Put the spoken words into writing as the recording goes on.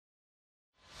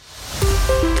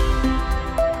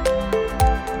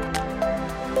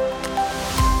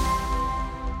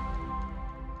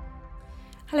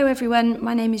everyone,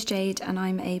 my name is Jade and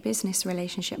I'm a Business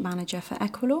Relationship Manager for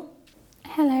Equilaw.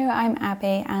 Hello, I'm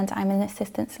Abby and I'm an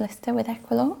Assistant Solicitor with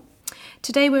Equilaw.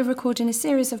 Today we're recording a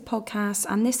series of podcasts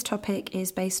and this topic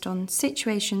is based on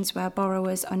situations where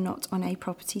borrowers are not on a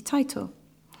property title.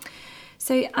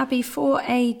 So Abby, for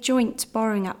a joint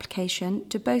borrowing application,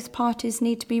 do both parties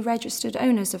need to be registered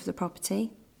owners of the property?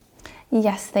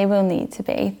 Yes, they will need to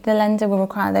be. The lender will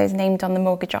require those named on the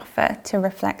mortgage offer to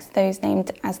reflect those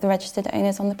named as the registered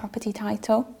owners on the property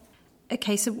title.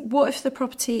 Okay, so what if the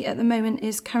property at the moment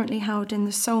is currently held in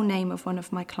the sole name of one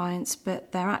of my clients,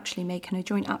 but they're actually making a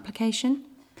joint application?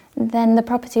 Then the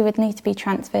property would need to be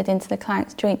transferred into the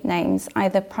client's joint names,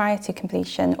 either prior to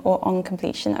completion or on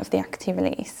completion of the equity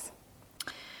release.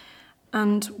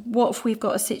 And what if we've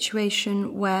got a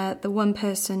situation where the one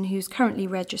person who's currently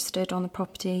registered on the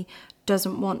property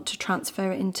doesn't want to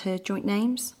transfer it into joint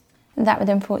names? That would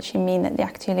unfortunately mean that the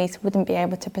equity release wouldn't be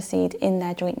able to proceed in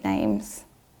their joint names.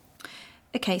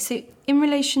 Okay, so in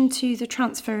relation to the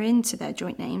transfer into their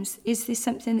joint names, is this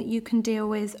something that you can deal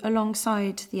with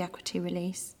alongside the equity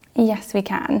release? Yes, we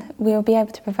can. We will be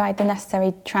able to provide the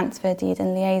necessary transfer deed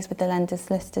and liaise with the lender's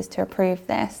solicitors to approve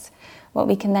this. What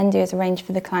we can then do is arrange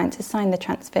for the client to sign the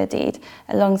transfer deed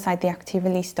alongside the equity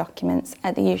release documents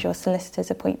at the usual solicitor's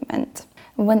appointment.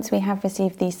 Once we have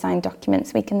received these signed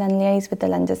documents, we can then liaise with the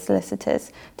lender's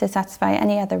solicitors to satisfy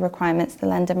any other requirements the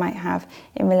lender might have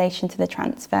in relation to the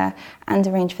transfer and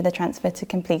arrange for the transfer to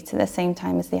complete at the same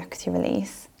time as the equity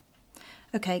release.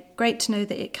 Okay, great to know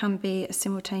that it can be a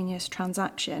simultaneous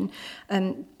transaction,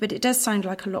 but it does sound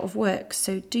like a lot of work.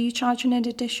 So do you charge an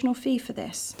additional fee for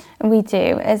this? We do,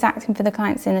 as acting for the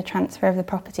clients in the transfer of the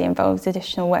property involves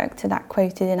additional work to that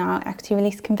quoted in our equity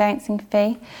release conveyancing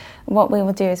fee. What we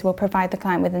will do is we'll provide the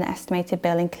client with an estimated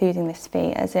bill including this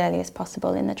fee as early as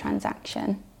possible in the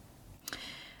transaction.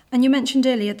 And you mentioned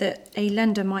earlier that a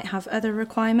lender might have other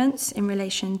requirements in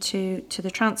relation to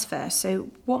the transfer. So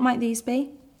what might these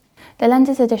be? The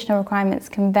lender's additional requirements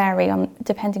can vary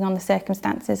depending on the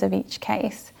circumstances of each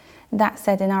case. That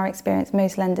said, in our experience,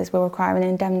 most lenders will require an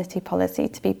indemnity policy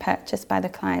to be purchased by the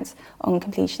clients on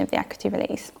completion of the equity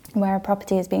release, where a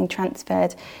property is being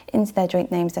transferred into their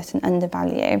joint names at an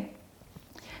undervalue.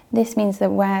 This means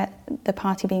that where the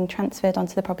party being transferred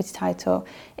onto the property title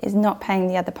is not paying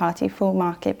the other party full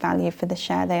market value for the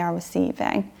share they are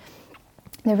receiving.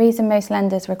 The reason most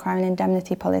lenders require an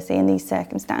indemnity policy in these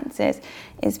circumstances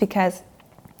is because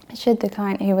should the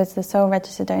client who was the sole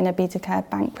registered owner be declared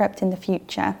bankrupt in the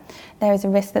future, there is a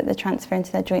risk that the transfer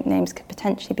into their joint names could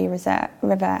potentially be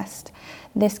reversed.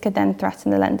 This could then threaten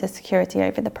the lender's security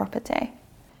over the property.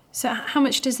 So how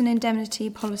much does an indemnity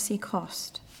policy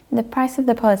cost? The price of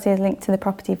the policy is linked to the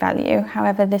property value.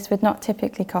 However, this would not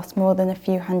typically cost more than a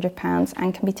few £100s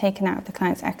and can be taken out of the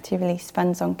client's equity release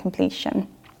funds on completion.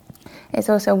 It's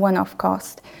also a one-off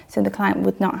cost, so the client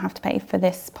would not have to pay for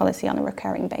this policy on a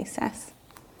recurring basis.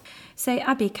 So,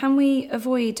 Abby, can we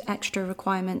avoid extra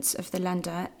requirements of the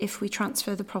lender if we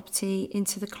transfer the property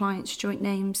into the client's joint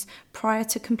names prior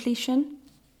to completion?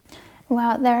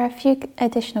 Well, there are a few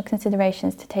additional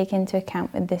considerations to take into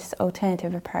account with this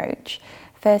alternative approach.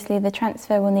 Firstly, the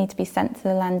transfer will need to be sent to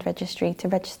the land registry to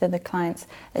register the clients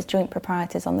as joint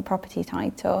proprietors on the property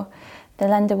title. The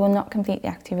lender will not complete the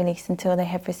equity release until they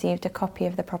have received a copy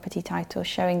of the property title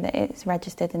showing that it is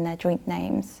registered in their joint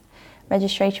names.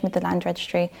 Registration with the land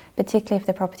registry, particularly if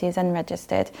the property is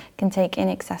unregistered, can take in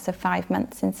excess of 5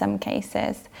 months in some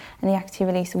cases, and the equity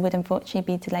release would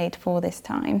unfortunately be delayed for this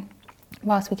time.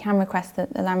 Whilst we can request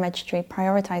that the land registry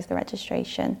prioritise the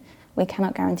registration, we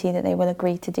cannot guarantee that they will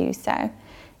agree to do so.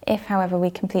 If, however,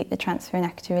 we complete the transfer and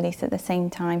equity release at the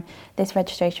same time, this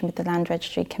registration with the land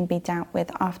registry can be dealt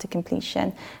with after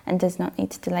completion and does not need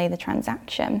to delay the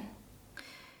transaction.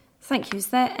 Thank you. Is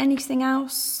there anything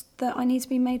else that I need to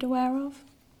be made aware of?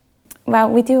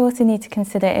 Well, we do also need to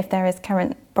consider if there is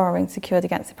current borrowing secured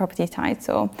against the property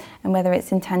title and whether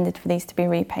it's intended for these to be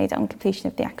repaid on completion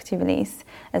of the equity release,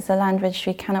 as the land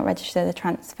registry cannot register the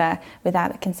transfer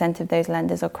without the consent of those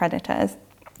lenders or creditors.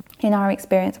 In our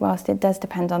experience, whilst it does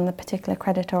depend on the particular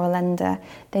creditor or lender,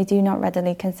 they do not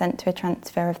readily consent to a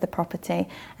transfer of the property,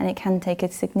 and it can take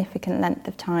a significant length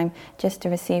of time just to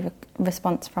receive a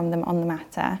response from them on the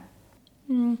matter.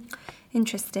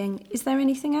 Interesting. Is there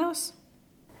anything else?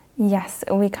 Yes,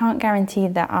 we can't guarantee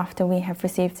that after we have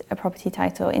received a property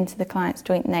title into the client's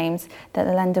joint names that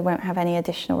the lender won't have any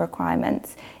additional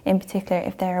requirements. In particular,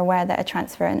 if they're aware that a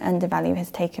transfer and undervalue has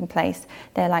taken place,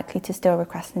 they're likely to still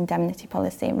request an indemnity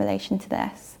policy in relation to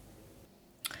this.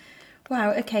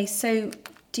 Wow, okay, so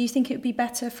do you think it would be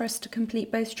better for us to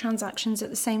complete both transactions at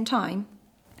the same time?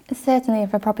 Certainly,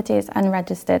 if a property is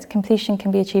unregistered, completion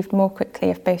can be achieved more quickly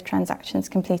if both transactions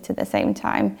complete at the same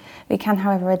time. We can,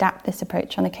 however, adapt this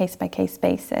approach on a case-by-case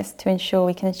basis to ensure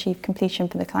we can achieve completion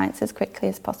for the clients as quickly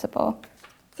as possible.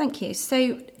 Thank you.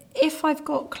 So if I've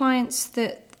got clients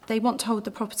that they want to hold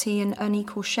the property in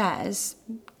unequal shares,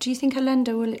 do you think a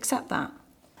lender will accept that?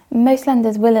 Most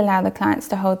lenders will allow the clients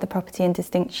to hold the property in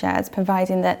distinct shares,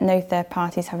 providing that no third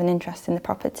parties have an interest in the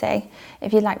property.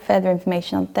 If you'd like further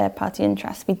information on third party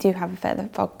interests, we do have a further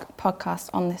podcast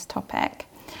on this topic.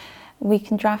 We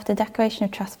can draft a declaration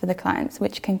of trust for the clients,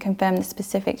 which can confirm the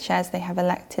specific shares they have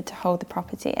elected to hold the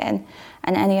property in,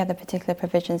 and any other particular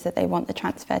provisions that they want the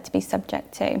transfer to be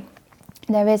subject to.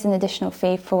 There is an additional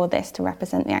fee for this to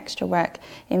represent the extra work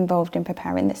involved in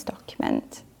preparing this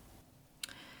document.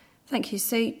 Thank you.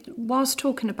 So whilst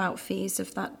talking about fees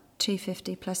of that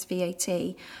 £250 plus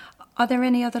VAT, are there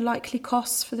any other likely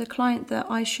costs for the client that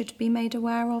I should be made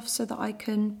aware of so that I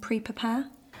can pre-prepare?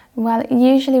 Well,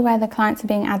 usually where the clients are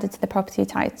being added to the property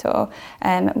title,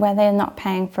 where they are not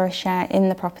paying for a share in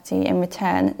the property in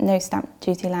return, no stamp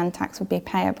duty land tax would be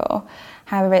payable.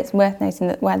 However, it's worth noting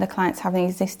that where the clients have an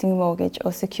existing mortgage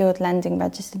or secured lending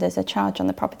registered as a charge on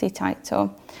the property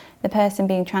title, the person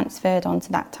being transferred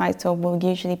onto that title will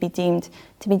usually be deemed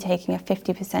to be taking a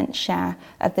 50% share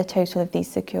of the total of these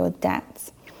secured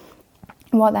debts.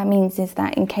 What that means is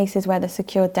that in cases where the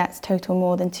secured debts total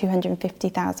more than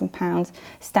 £250,000,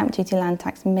 stamp duty land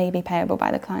tax may be payable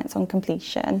by the clients on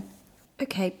completion.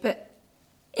 Okay, but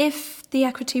if the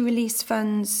equity release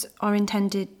funds are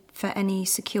intended for any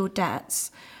secured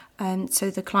debts, so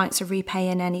the clients are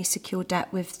repaying any secured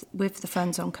debt with the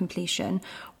funds on completion,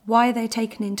 why are they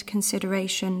taken into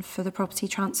consideration for the property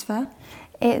transfer?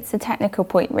 It's a technical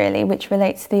point really, which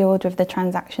relates to the order of the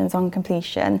transactions on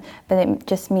completion, but it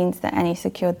just means that any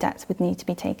secured debts would need to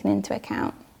be taken into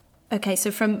account. Okay,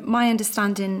 so from my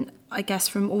understanding, I guess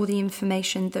from all the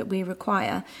information that we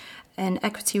require, an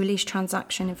equity release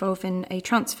transaction involving a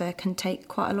transfer can take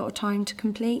quite a lot of time to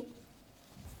complete.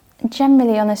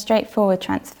 Generally, on a straightforward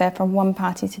transfer from one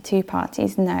party to two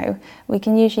parties, no. We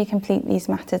can usually complete these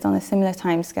matters on a similar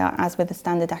timescale as with a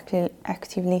standard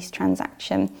equity release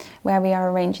transaction, where we are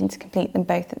arranging to complete them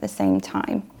both at the same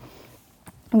time.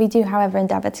 We do, however,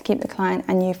 endeavour to keep the client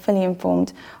and you fully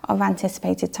informed of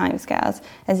anticipated timescales,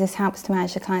 as this helps to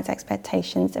manage the client's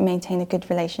expectations and maintain a good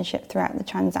relationship throughout the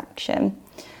transaction.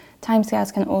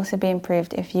 Timescales can also be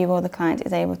improved if you or the client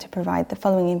is able to provide the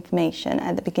following information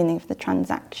at the beginning of the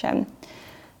transaction.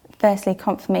 Firstly,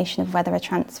 confirmation of whether a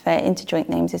transfer into joint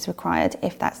names is required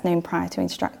if that's known prior to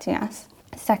instructing us.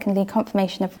 Secondly,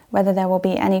 confirmation of whether there will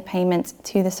be any payment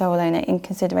to the sole owner in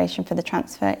consideration for the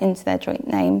transfer into their joint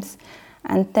names.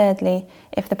 And thirdly,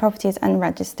 if the property is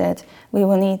unregistered, we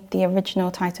will need the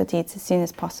original title deeds as soon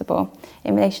as possible.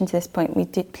 In relation to this point,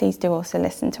 please do also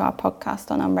listen to our podcast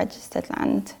on unregistered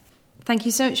land. Thank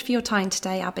you so much for your time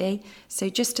today, Abby. So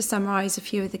just to summarise a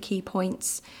few of the key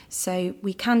points. So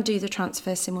we can do the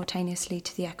transfer simultaneously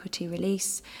to the equity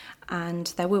release, and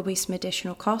there will be some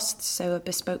additional costs, so a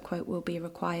bespoke quote will be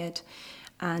required.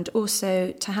 And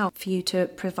also to help for you to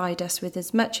provide us with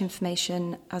as much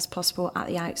information as possible at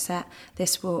the outset,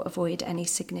 this will avoid any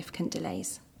significant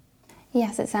delays.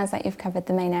 Yes, it sounds like you've covered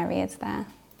the main areas there.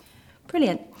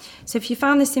 Brilliant. So if you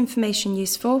found this information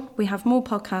useful, we have more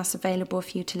podcasts available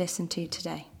for you to listen to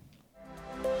today.